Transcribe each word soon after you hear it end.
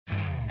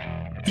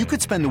You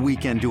could spend the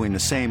weekend doing the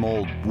same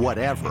old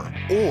whatever,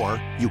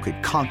 or you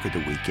could conquer the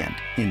weekend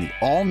in the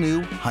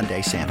all-new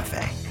Hyundai Santa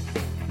Fe.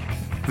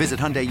 Visit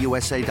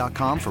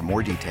HyundaiUSA.com for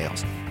more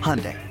details.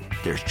 Hyundai,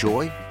 there's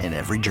joy in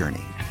every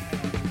journey.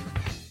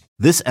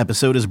 This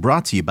episode is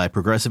brought to you by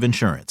Progressive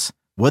Insurance.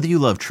 Whether you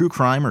love true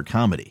crime or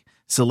comedy,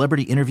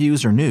 celebrity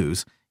interviews or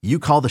news, you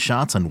call the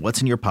shots on what's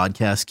in your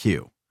podcast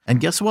queue. And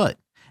guess what?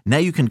 Now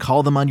you can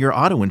call them on your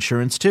auto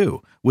insurance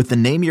too with the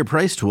Name Your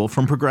Price tool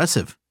from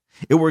Progressive.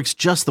 It works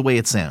just the way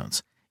it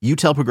sounds. You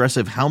tell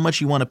Progressive how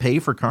much you want to pay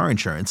for car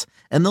insurance,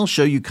 and they'll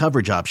show you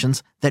coverage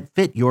options that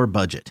fit your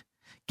budget.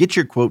 Get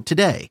your quote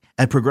today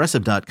at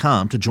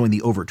Progressive.com to join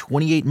the over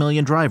 28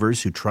 million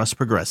drivers who trust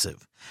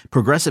Progressive.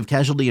 Progressive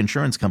Casualty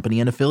Insurance Company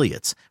and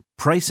Affiliates.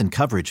 Price and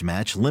coverage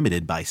match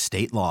limited by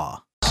state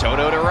law.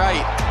 Soto to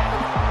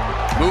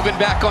right. Moving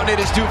back on it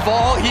is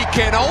Duvall. He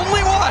can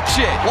only watch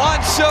it.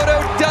 Juan Soto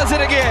does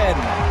it again.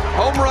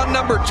 Home run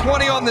number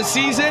 20 on the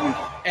season.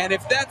 And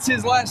if that's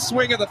his last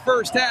swing of the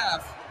first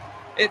half,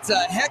 it's a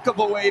heck of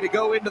a way to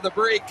go into the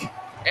break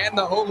and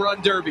the home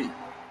run derby.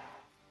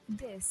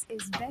 This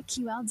is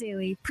BetQL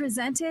Daily,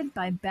 presented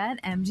by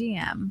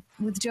BetMGM,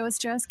 with Joe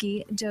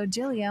Ostrowski, Joe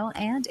Giglio,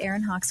 and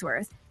Aaron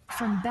Hawksworth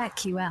from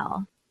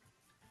BetQL.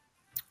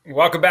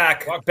 Welcome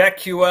back.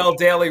 BetQL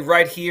Daily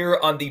right here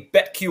on the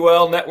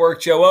BetQL Network.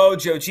 Joe O,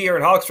 Joe G,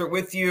 Aaron Hawksworth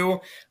with you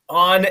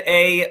on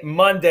a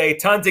Monday.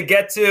 Ton to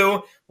get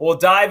to. We'll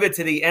dive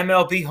into the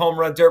MLB Home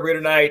Run Derby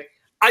tonight.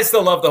 I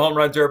still love the Home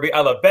Run Derby. I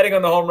love betting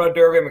on the Home Run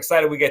Derby. I'm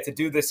excited we get to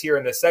do this here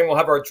in this segment. We'll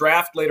have our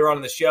draft later on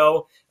in the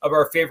show of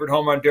our favorite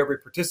Home Run Derby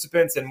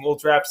participants, and we'll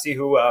draft, see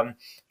who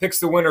picks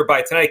the winner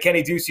by tonight.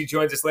 Kenny Ducey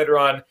joins us later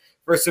on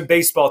for some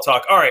baseball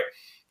talk. All right,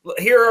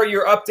 here are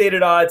your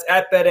updated odds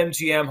at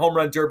BetMGM Home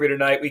Run Derby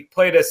tonight. We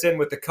played us in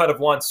with the cut of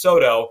Juan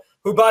Soto,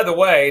 who, by the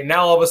way,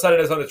 now all of a sudden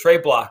is on the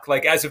trade block,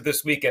 like as of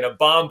this weekend, a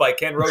bomb by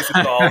Ken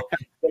Rosenthal.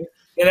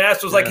 And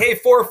Astros like, hey,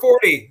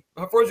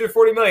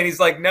 440 million. He's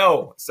like,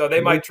 no. So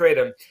they might trade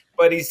him.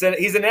 But he's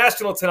a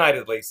national tonight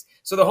at least.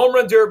 So the Home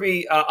Run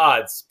Derby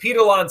odds. Pete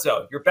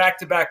Alonso, your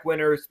back-to-back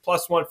winners,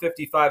 plus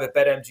 155 at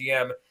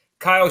BetMGM.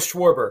 Kyle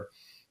Schwarber,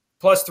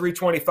 plus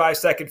 325,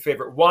 second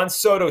favorite. Juan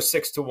Soto,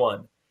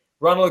 6-1.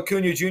 Ronald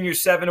Acuna Jr.,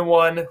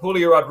 7-1.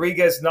 Julio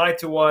Rodriguez,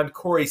 9-1.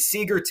 Corey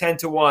Seager,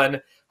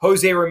 10-1.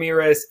 Jose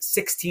Ramirez,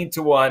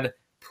 16-1.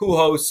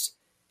 Pujols,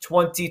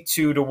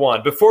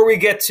 22-1. Before we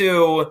get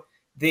to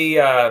the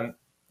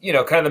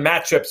kind of the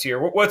matchups here,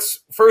 what's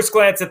first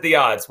glance at the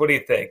odds? What do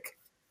you think?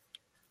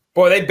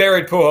 Boy, they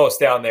buried Pujols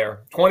down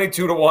there,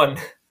 22-1.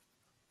 It's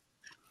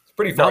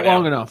pretty far Not down.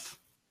 long enough.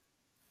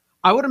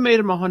 I would have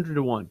made him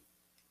 100-1.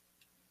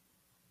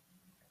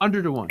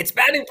 100-1. It's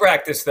batting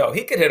practice, though.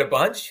 He could hit a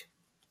bunch.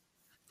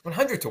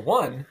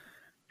 100-1.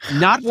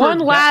 Not for one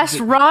last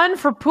run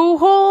for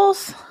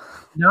Pujols.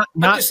 Not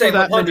just for saying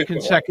that many 100 to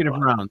 1. consecutive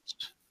rounds.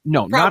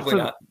 No, Probably not for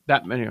not.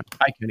 that many.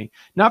 Hi, Kenny.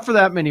 Not for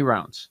that many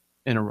rounds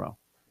in a row.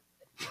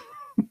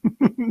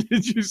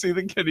 Did you see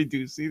the Kenny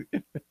Ducey?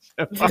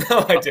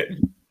 No, I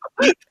didn't.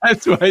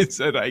 That's why I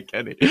said hi,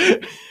 Kenny.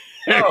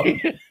 Oh.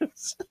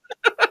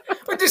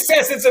 We're just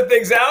testing some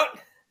things out.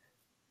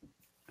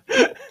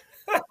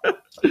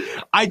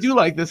 I do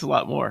like this a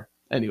lot more.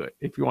 Anyway,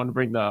 if you want to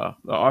bring the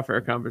off-air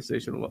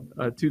conversation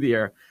to the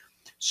air.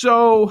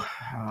 So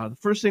the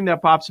first thing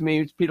that pops to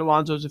me is Pete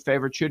Alonso's a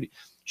favorite. Should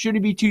he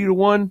be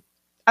 2-1?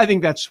 I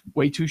think that's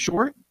way too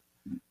short.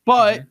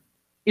 But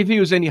if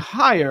he was any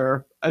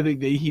higher, I think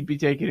that he'd be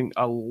taking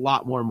a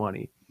lot more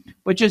money.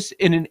 But just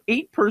in an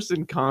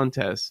 8-person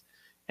contest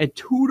at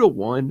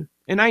 2-1,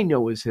 and I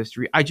know his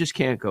history, I just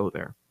can't go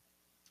there.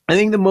 I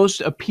think the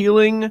most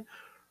appealing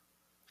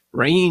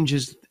range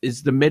is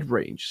the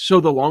mid-range. So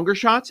the longer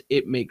shots,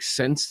 it makes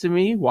sense to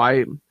me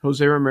why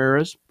Jose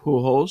Ramirez,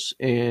 Pujols,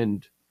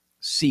 and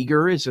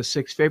Seager is a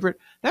 6 favorite.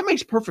 That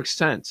makes perfect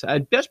sense.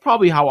 That's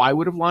probably how I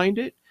would have lined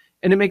it.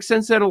 And it makes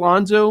sense that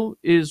Alonso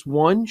is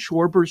 1,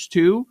 Schwarber's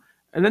 2,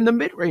 and then the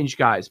mid-range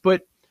guys.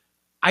 But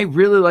I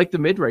really like the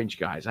mid-range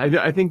guys.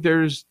 I think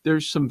there's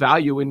some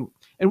value in,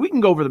 and we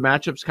can go over the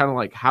matchups, kind of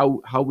like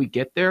how we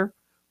get there.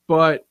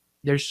 But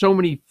there's so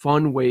many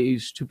fun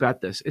ways to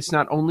bet this. It's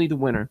not only the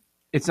winner.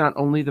 It's not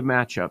only the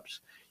matchups.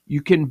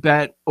 You can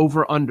bet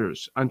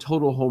over-unders on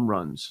total home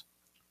runs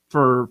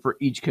for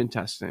each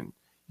contestant.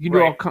 You can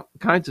do all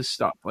kinds of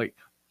stuff, like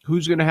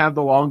who's going to have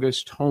the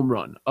longest home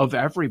run of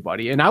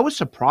everybody. And I was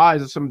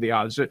surprised at some of the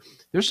odds.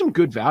 There's some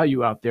good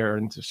value out there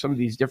into some of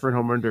these different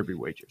home run derby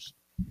wagers.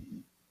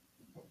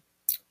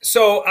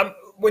 So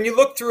when you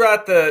look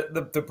throughout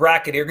the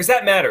bracket here, because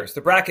that matters, the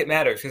bracket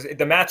matters, because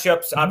the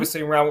matchups obviously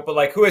around, but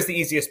like who has the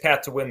easiest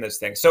path to win this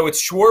thing? So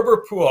it's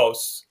Schwarber,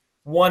 Pujols,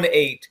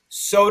 1-8.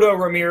 Soto,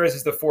 Ramirez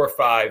is the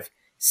 4-5.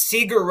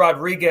 Seager,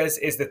 Rodriguez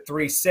is the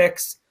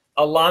 3-6.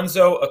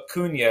 Alonso,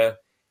 Acuna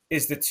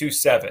is the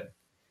 2-7.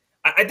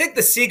 I think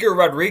the Seager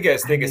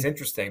Rodriguez thing is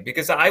interesting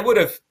because I would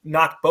have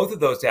knocked both of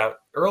those out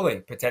early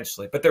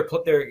potentially, but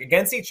they're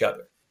against each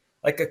other.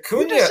 Like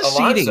Acuna,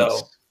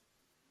 Alonso.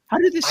 How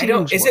did the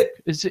seedings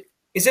work?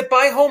 Is it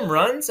by home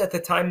runs at the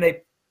time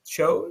they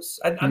chose?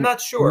 I'm not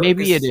sure.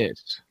 Maybe it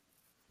is.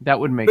 That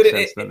would make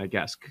sense then, I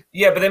guess.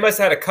 Yeah, but they must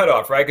have had a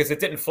cutoff, right? Because it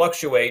didn't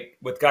fluctuate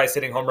with guys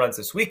hitting home runs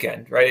this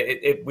weekend,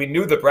 right? We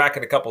knew the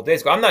bracket a couple of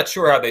days ago. I'm not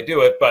sure how they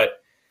do it,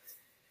 but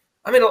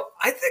I mean,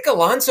 I think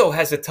Alonso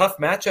has a tough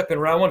matchup in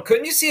round one.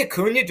 Couldn't you see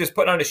Acuna just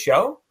putting on a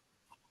show?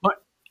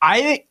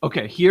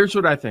 Okay, here's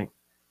what I think.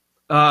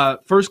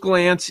 First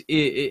glance,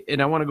 and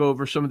I want to go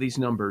over some of these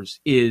numbers,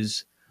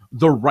 is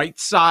the right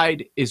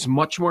side is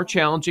much more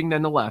challenging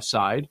than the left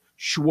side.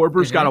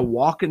 Schwarber's got to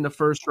walk in the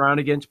first round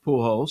against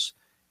Pujols.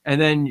 And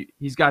then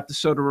he's got the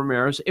Soto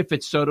Ramirez. If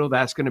it's Soto,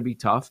 that's going to be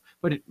tough.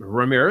 But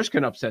Ramirez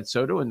can upset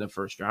Soto in the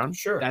first round.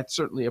 Sure. That's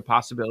certainly a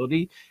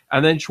possibility.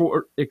 And then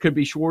it could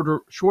be Schwarber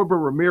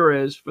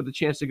Ramirez for the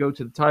chance to go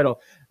to the title.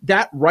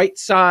 That right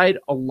side,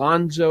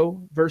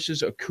 Alonso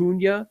versus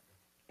Acuna,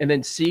 and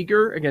then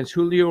Seager against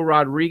Julio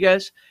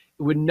Rodriguez.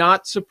 It would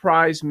not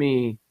surprise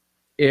me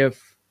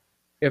if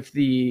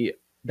the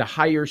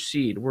higher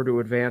seed were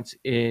to advance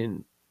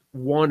in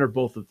one or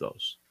both of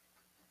those.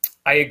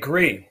 I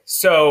agree.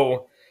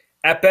 So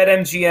at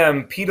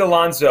BetMGM, Pete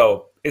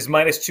Alonso is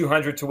minus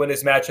 200 to win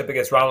his matchup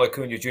against Ronald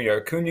Acuna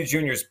Jr. Acuna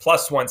Jr. is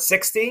plus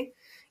 160.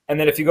 And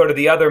then if you go to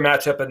the other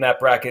matchup in that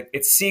bracket,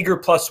 it's Seager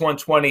plus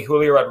 120,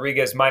 Julio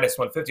Rodriguez minus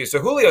 150. So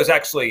Julio's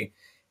actually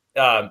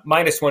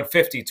minus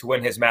 150 to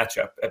win his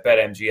matchup at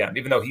BetMGM,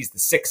 even though he's the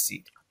 6th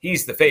seed.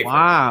 He's the favorite.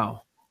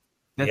 Wow.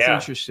 That's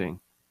interesting.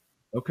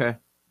 Okay.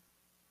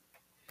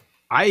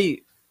 I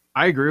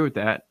agree with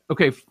that.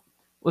 Okay,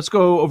 let's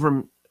go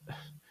over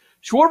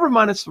Schwarber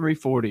minus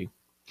 340.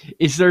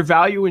 Is there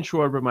value in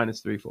Schwarber minus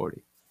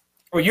 340?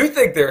 Well, you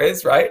think there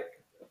is, right?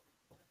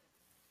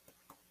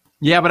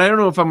 Yeah, but I don't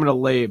know if I'm going to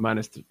lay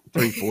minus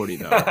 340,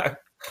 though.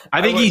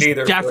 I think he's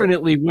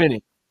definitely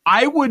winning.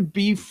 I would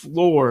be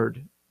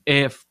floored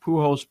if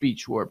Pujols beat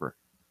Schwarber.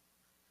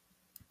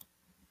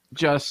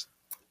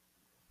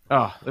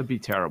 That'd be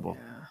terrible.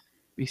 Yeah.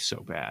 Be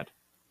so bad.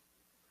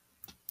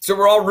 So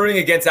we're all rooting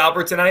against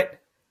Albert tonight?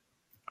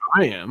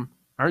 I am.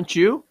 Aren't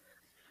you?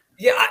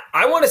 Yeah,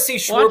 I want to see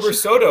Schwarber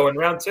Soto in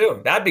round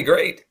 2. That'd be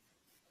great.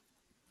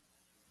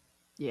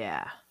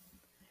 Yeah.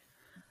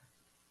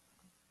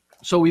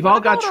 So we've all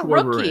got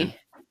Schwarber in.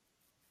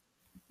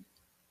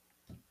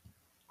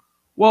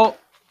 No.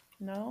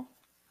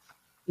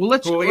 Well,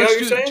 let's do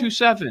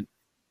 2-7.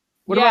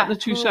 What about the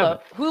 2-7?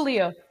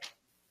 Julio.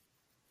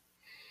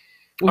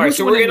 All right,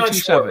 so we're getting on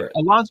Schwarber.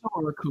 Alonso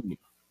or Acuna?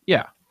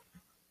 Yeah.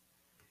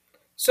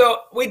 So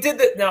we did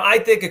that. Now, I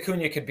think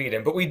Acuna could beat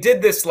him, but we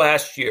did this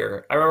last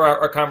year. I remember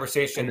our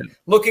conversation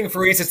looking for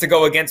reasons to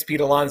go against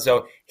Pete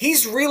Alonso.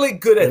 He's really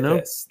good at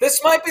this.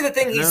 This might be the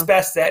thing he's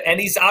best at, and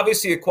he's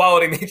obviously a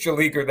quality major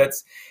leaguer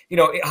that's,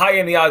 high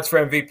in the odds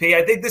for MVP.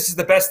 I think this is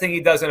the best thing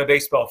he does in a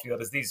baseball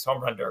field is these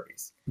home run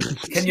derbies.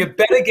 Can you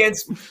bet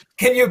against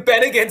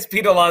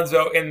Pete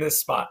Alonso in this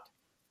spot?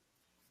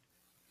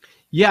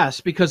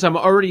 Yes, because I'm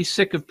already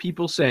sick of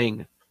people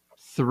saying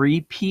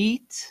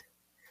 3-peat.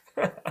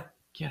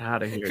 Get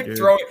out of here, dude.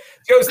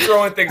 Joe's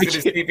throwing things at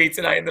his TV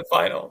tonight in the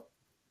final.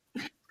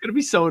 It's going to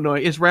be so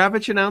annoying. Is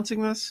Ravitch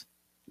announcing this?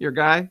 Your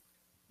guy?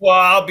 Well,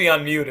 I'll be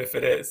on mute if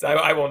it is.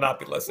 I will not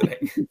be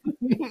listening.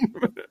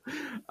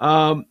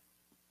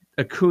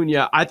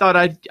 Acuna, I thought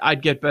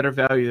I'd get better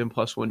value than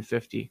plus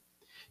 150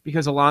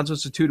 because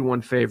Alonso's a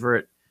 2-1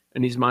 favorite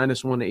and he's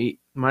minus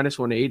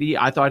 180.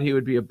 I thought he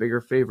would be a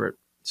bigger favorite.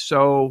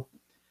 So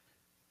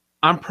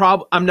I'm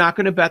not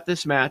going to bet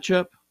this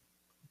matchup,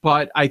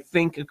 but I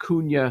think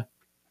Acuna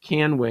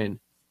can win.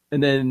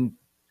 And then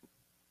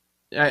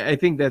I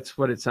think that's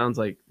what it sounds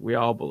like we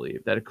all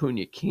believe, that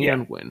Acuna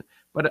can win.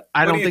 But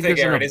I don't think there's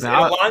enough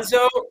value.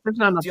 Alonso? There's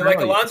not enough do you like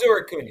Alonso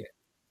or Acuna?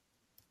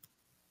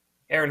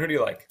 Aaron, who do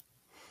you like?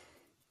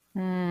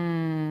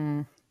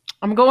 I'm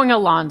going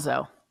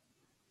Alonso.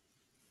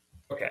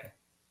 Okay.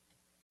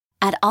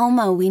 At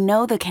Alma, we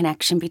know the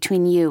connection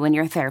between you and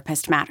your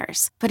therapist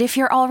matters. But if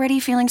you're already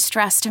feeling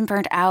stressed and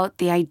burnt out,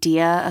 the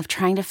idea of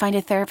trying to find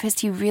a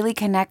therapist you really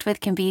connect with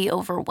can be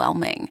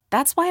overwhelming.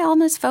 That's why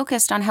Alma's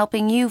focused on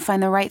helping you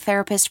find the right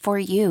therapist for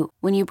you.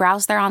 When you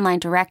browse their online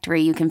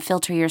directory, you can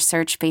filter your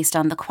search based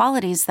on the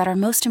qualities that are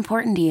most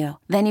important to you.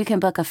 Then you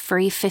can book a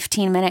free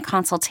 15-minute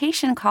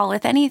consultation call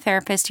with any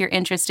therapist you're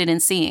interested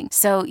in seeing,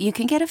 so you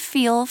can get a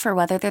feel for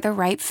whether they're the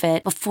right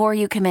fit before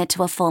you commit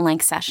to a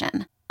full-length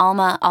session.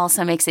 Alma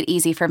also makes it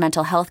easy for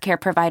mental health care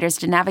providers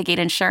to navigate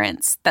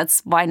insurance.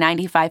 That's why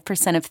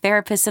 95% of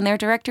therapists in their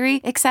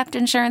directory accept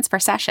insurance for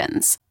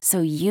sessions.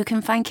 So you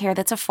can find care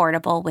that's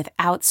affordable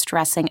without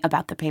stressing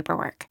about the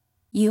paperwork.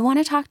 You want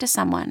to talk to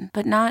someone,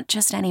 but not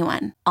just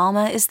anyone.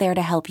 Alma is there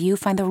to help you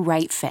find the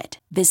right fit.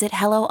 Visit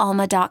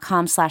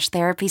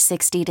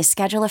helloalma.com/therapy60 to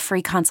schedule a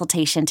free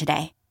consultation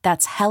today.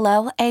 That's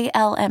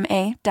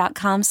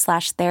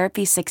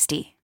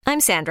helloalma.com/therapy60. I'm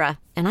Sandra,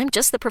 and I'm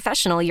just the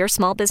professional your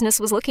small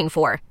business was looking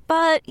for.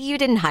 But you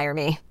didn't hire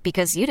me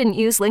because you didn't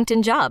use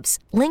LinkedIn Jobs.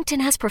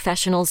 LinkedIn has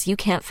professionals you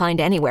can't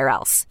find anywhere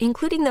else,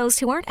 including those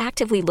who aren't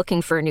actively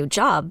looking for a new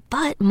job,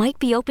 but might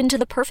be open to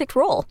the perfect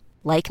role,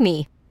 like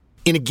me.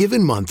 In a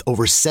given month,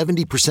 over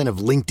 70% of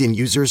LinkedIn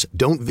users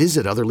don't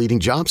visit other leading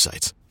job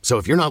sites. So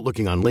if you're not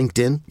looking on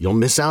LinkedIn, you'll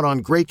miss out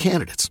on great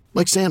candidates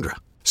Like Sandra.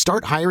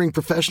 Start hiring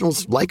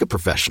professionals like a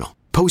professional.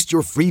 Post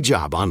your free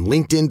job on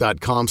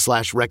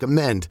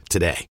linkedin.com/recommend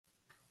today.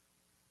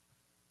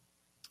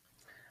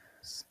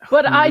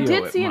 But I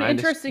did see an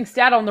interesting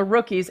stat on the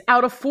rookies.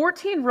 Out of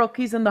 14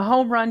 rookies in the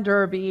home run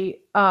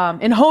derby,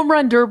 in home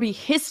run derby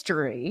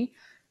history,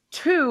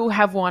 2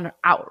 have won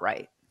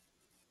outright.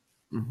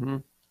 Mm-hmm.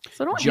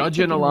 So don't Judge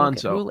and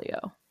Alonso.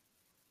 Julio.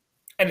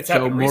 And it's so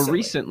happened more recently.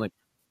 recently.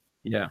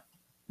 Yeah.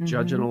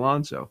 Judge and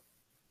Alonso.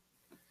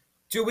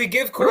 Do we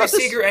give Corey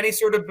Seager any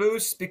sort of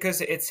boost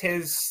because it's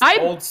his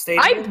old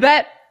stadium?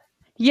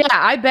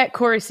 I bet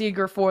Corey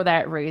Seager for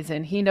that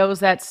reason. He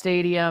knows that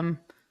stadium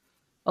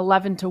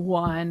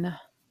 11-1.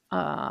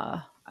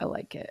 I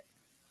like it.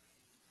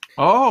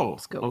 Oh,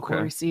 let's go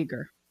Corey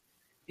Seager.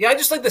 Yeah, I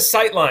just like the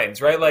sight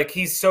lines, right? Like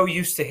he's so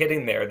used to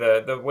hitting there,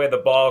 the way the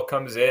ball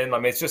comes in. I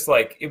mean, it's just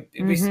like it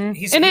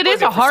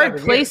is a hard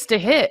place to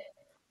hit.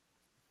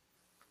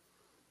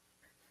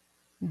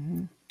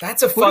 Mm-hmm.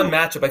 That's a fun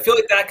matchup. I feel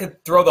like that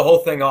could throw the whole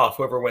thing off,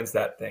 whoever wins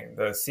that thing,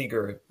 the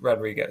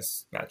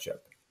Seager-Rodriguez matchup.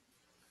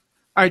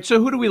 All right, so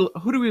who do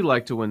we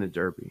like to win the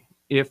Derby?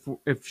 If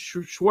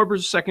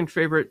Schwarber's second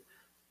favorite,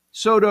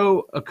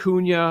 Soto,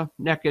 Acuna,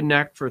 neck and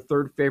neck for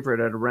third favorite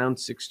at around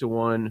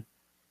 6-1.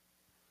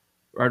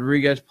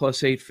 Rodriguez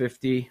plus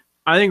 850.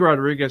 I think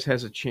Rodriguez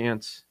has a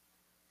chance.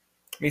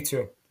 Me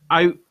too.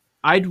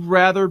 I'd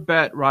rather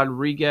bet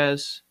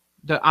Rodriguez.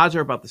 The odds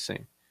are about the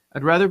same.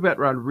 I'd rather bet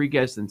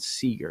Rodriguez than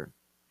Seager.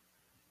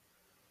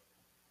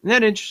 Isn't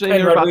that interesting?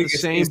 They're about the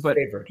same, but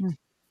favored.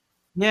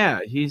 Yeah,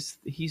 he's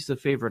the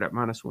favorite at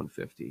minus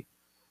 150.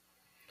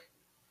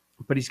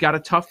 But he's got a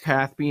tough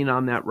path being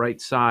on that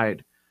right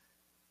side.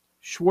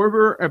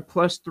 Schwarber at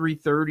plus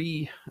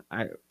 330.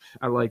 I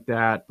like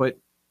that, but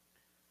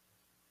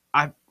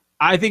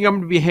I think I'm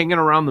going to be hanging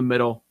around the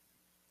middle.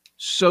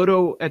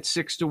 Soto at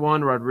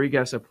 6-1,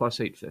 Rodriguez at plus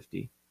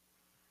 850.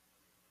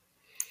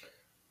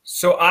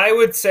 So I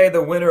would say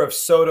the winner of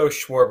Soto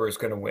Schwarber is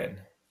going to win.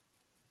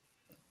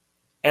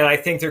 And I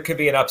think there could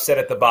be an upset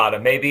at the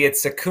bottom. Maybe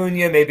it's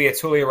Acuna, maybe it's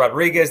Julio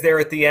Rodriguez there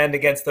at the end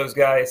against those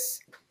guys.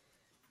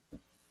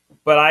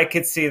 But I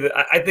could see that.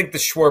 I think the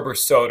Schwarber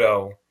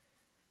Soto.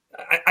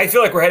 I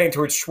feel like we're heading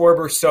towards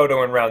Schwarber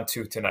Soto in round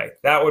 2 tonight.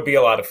 That would be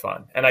a lot of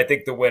fun. And I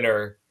think the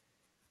winner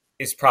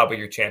is probably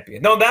your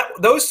champion. No,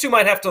 those two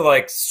might have to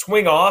like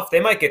swing off.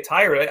 They might get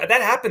tired.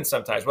 That happens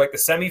sometimes. Like the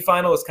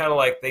semifinal is kind of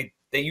like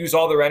they use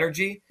all their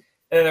energy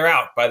and then they're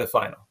out by the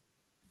final.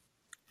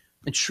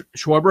 And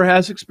Schwarber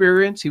has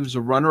experience. He was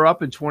a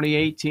runner-up in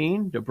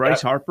 2018 to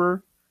Bryce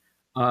Harper.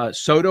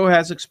 Soto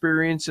has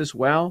experience as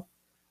well.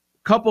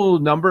 A couple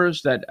of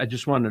numbers that I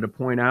just wanted to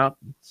point out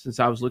since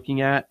I was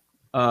looking at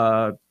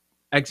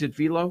exit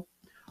velo.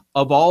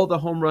 Of all the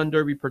home run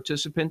derby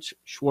participants,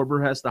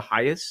 Schwarber has the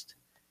highest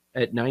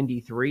at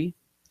 93.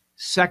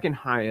 Second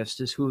highest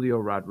is Julio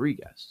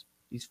Rodriguez.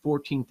 He's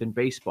 14th in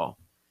baseball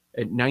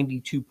at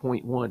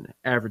 92.1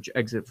 average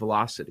exit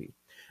velocity.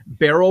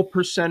 Barrel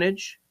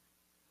percentage,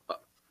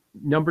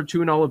 number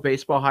 2 in all of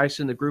baseball, highest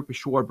in the group is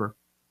Schwarber,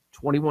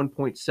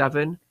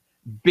 21.7.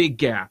 Big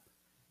gap.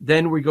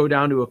 Then we go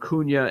down to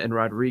Acuna and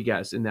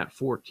Rodriguez in that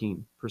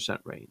 14%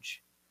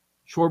 range.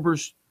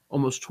 Schwarber's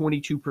almost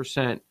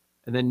 22%,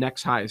 and then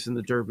next highest in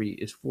the Derby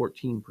is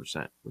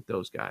 14% with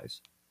those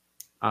guys.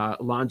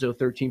 Alonso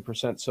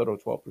 13%, Soto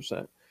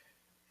 12%.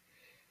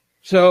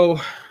 So,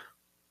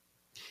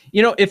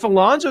 if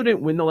Alonso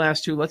didn't win the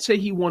last 2, let's say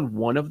he won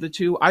one of the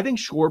 2, I think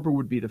Schwarber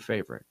would be the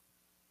favorite.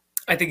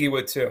 I think he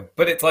would too.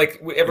 But it's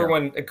like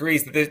everyone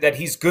agrees that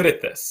he's good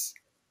at this.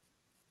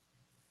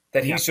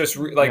 That he's just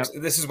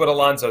this is what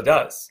Alonso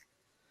does.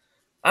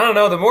 I don't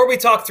know. The more we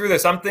talk through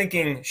this, I'm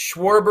thinking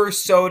Schwarber,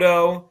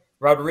 Soto,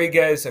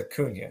 Rodriguez,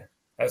 Acuna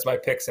as my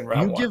picks in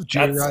round 1. You give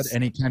J-Rod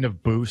any kind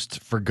of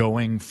boost for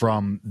going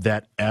from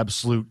that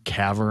absolute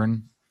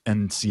cavern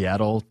in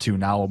Seattle to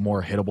now a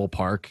more hittable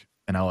park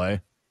in LA?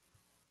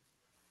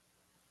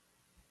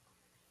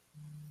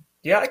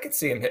 Yeah, I could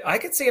see him. I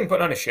could see him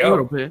putting on a show. A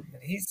little bit.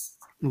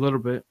 A little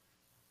bit.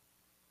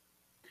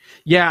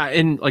 Yeah,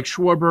 and like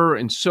Schwarber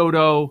and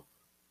Soto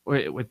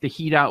with the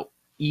heat out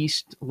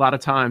east, a lot of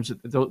times,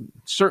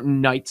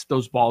 certain nights,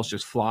 those balls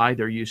just fly.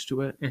 They're used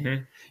to it.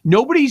 Mm-hmm.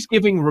 Nobody's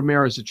giving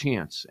Ramirez a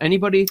chance.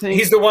 Anybody think?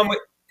 He's the one with,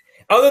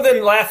 other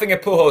than laughing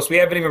at Pujols, we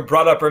haven't even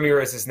brought up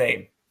Ramirez's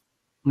name.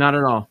 Not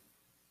at all.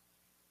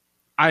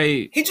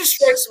 He just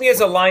strikes me as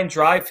a line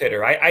drive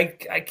hitter. I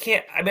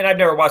can't. I mean, I've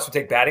never watched him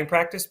take batting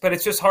practice, but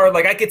it's just hard.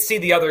 Like I could see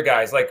the other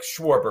guys, like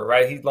Schwarber,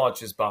 right? He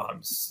launches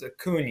bombs.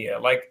 Acuna,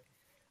 like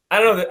I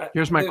don't know.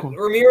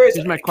 Ramirez.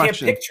 Here's my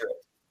question. Can't picture it.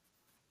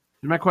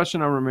 Here's my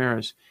question on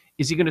Ramirez: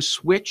 is he going to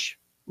switch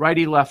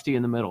righty lefty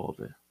in the middle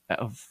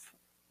of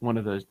one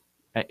of the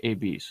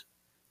ABs?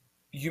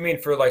 You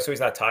mean for so he's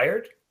not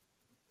tired?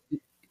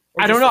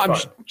 I don't know. I'm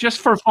just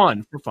for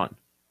fun. For fun.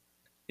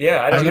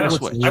 Yeah, I don't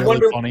know. I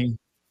wonder. Funny.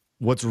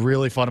 What's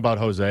really fun about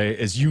Jose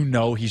is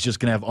he's just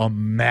gonna have a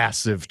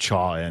massive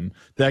chaw in.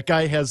 That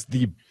guy has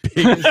the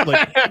biggest, he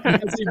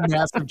has a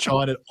massive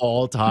chaw in at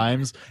all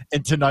times.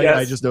 And tonight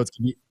I just know it's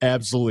gonna be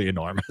absolutely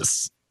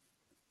enormous.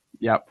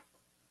 Yep.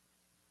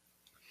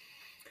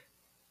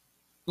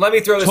 Let me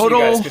throw this total,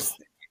 to you guys.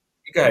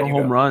 Go ahead,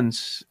 home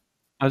runs.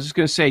 I was just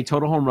going to say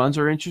total home runs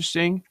are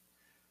interesting.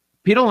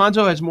 Pete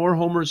Alonso has more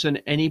homers than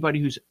anybody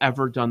who's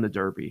ever done the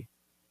Derby,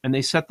 and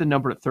they set the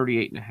number at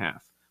 38.5.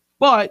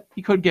 But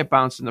he could get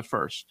bounced in the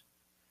first.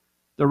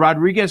 The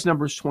Rodriguez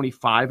number is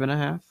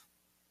 25.5.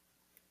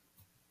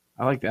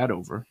 I like that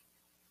over.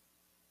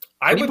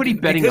 Anybody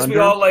betting because under?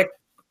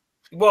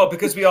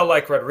 because we all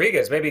like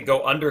Rodriguez, maybe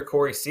go under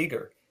Corey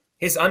Seager.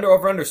 His under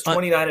is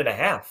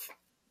 29.5.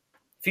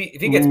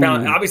 If he gets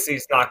bounced, obviously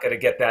he's not going to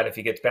get that if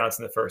he gets bounced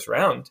in the first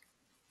round.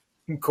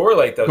 You can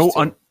correlate those two.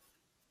 What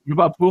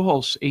about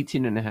Pujols,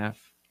 18.5?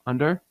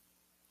 Under?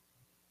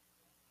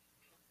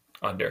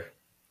 Under.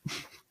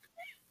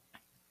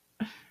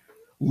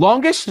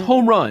 Longest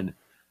home run.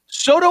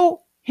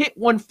 Soto hit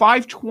one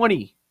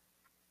 520.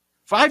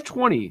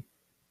 520.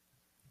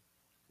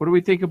 What do we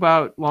think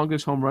about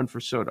longest home run for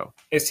Soto?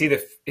 Is he the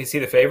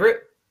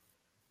favorite?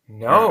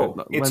 No.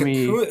 It's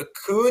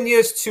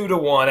Acuna's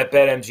 2-1 at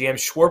BetMGM.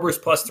 Schwarber's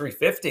plus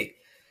 350.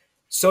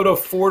 Soto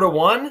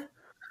 4-1?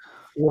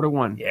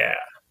 4-1. Yeah.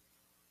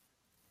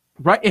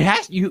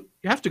 Right. You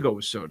have to go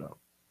with Soto.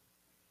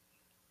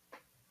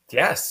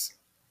 Yes.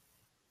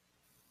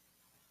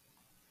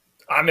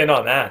 I'm in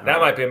on that. That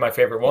might be my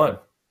favorite one.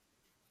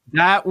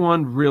 That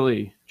one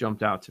really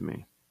jumped out to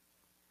me.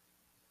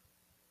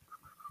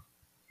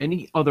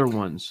 Any other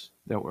ones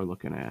that we're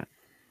looking at?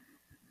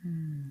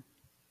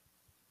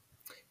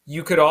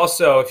 You could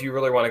also, if you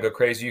really want to go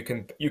crazy, you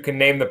can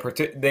name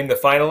the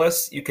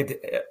finalists. You could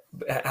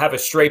have a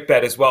straight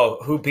bet as well.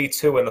 Who beats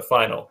who in the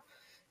final?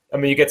 I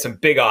mean, you get some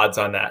big odds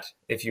on that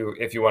if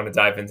you want to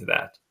dive into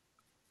that.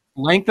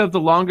 Length of the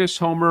longest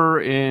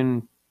homer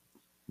in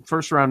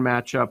first round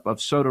matchup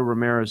of Soto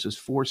Ramirez is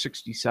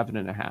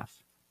 467.5.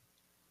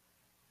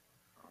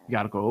 You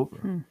got to go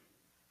over.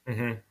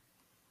 Mm-hmm.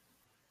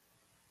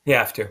 You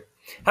have to.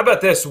 How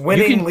about this?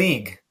 Winning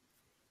league.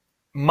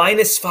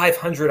 Minus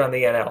 500 on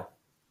the NL.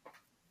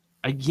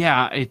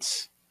 Yeah,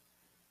 it's...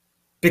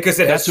 Because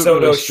it has Soto,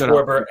 really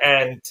Schwarber,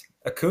 and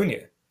Acuna.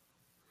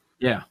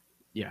 Yeah.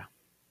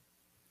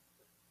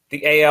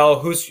 The AL,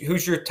 who's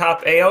your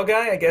top AL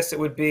guy? I guess it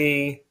would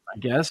be...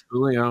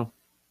 Julio.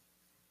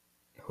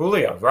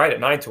 Julio, right, at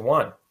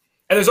 9-1. And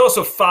there's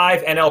also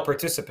 5 NL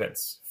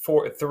participants,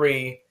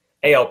 3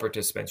 AL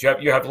participants.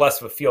 You have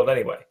less of a field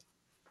anyway.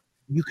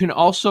 You can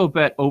also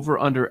bet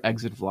over/under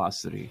exit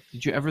velocity.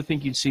 Did you ever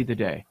think you'd see the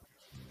day?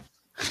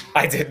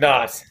 I did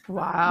not.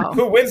 Wow.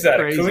 Who wins that?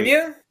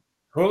 Acuna?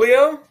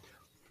 Julio?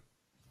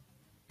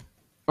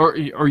 Or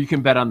you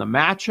can bet on the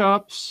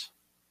matchups,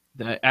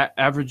 the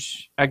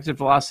average exit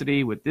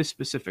velocity with this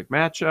specific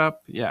matchup.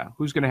 Yeah,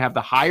 who's going to have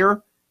the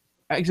higher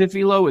exit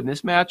velo in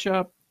this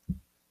matchup?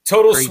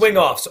 Total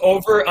swing-offs,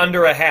 over,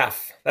 under a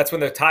half. That's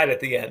when they're tied at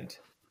the end.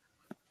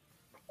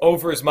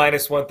 Over is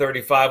minus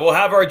 135. We'll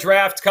have our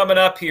draft coming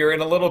up here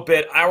in a little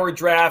bit. Our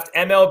draft,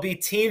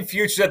 MLB team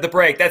futures at the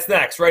break. That's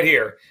next, right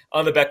here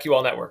on the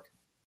BetQL Network.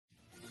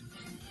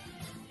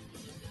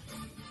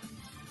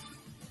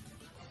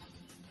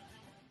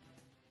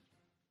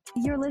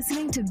 You're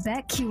listening to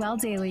BetQL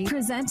Daily,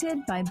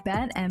 presented by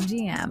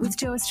BetMGM, with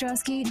Joe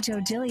Ostrowski, Joe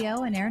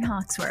Giglio, and Aaron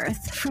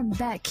Hawksworth from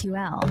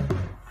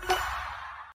BetQL.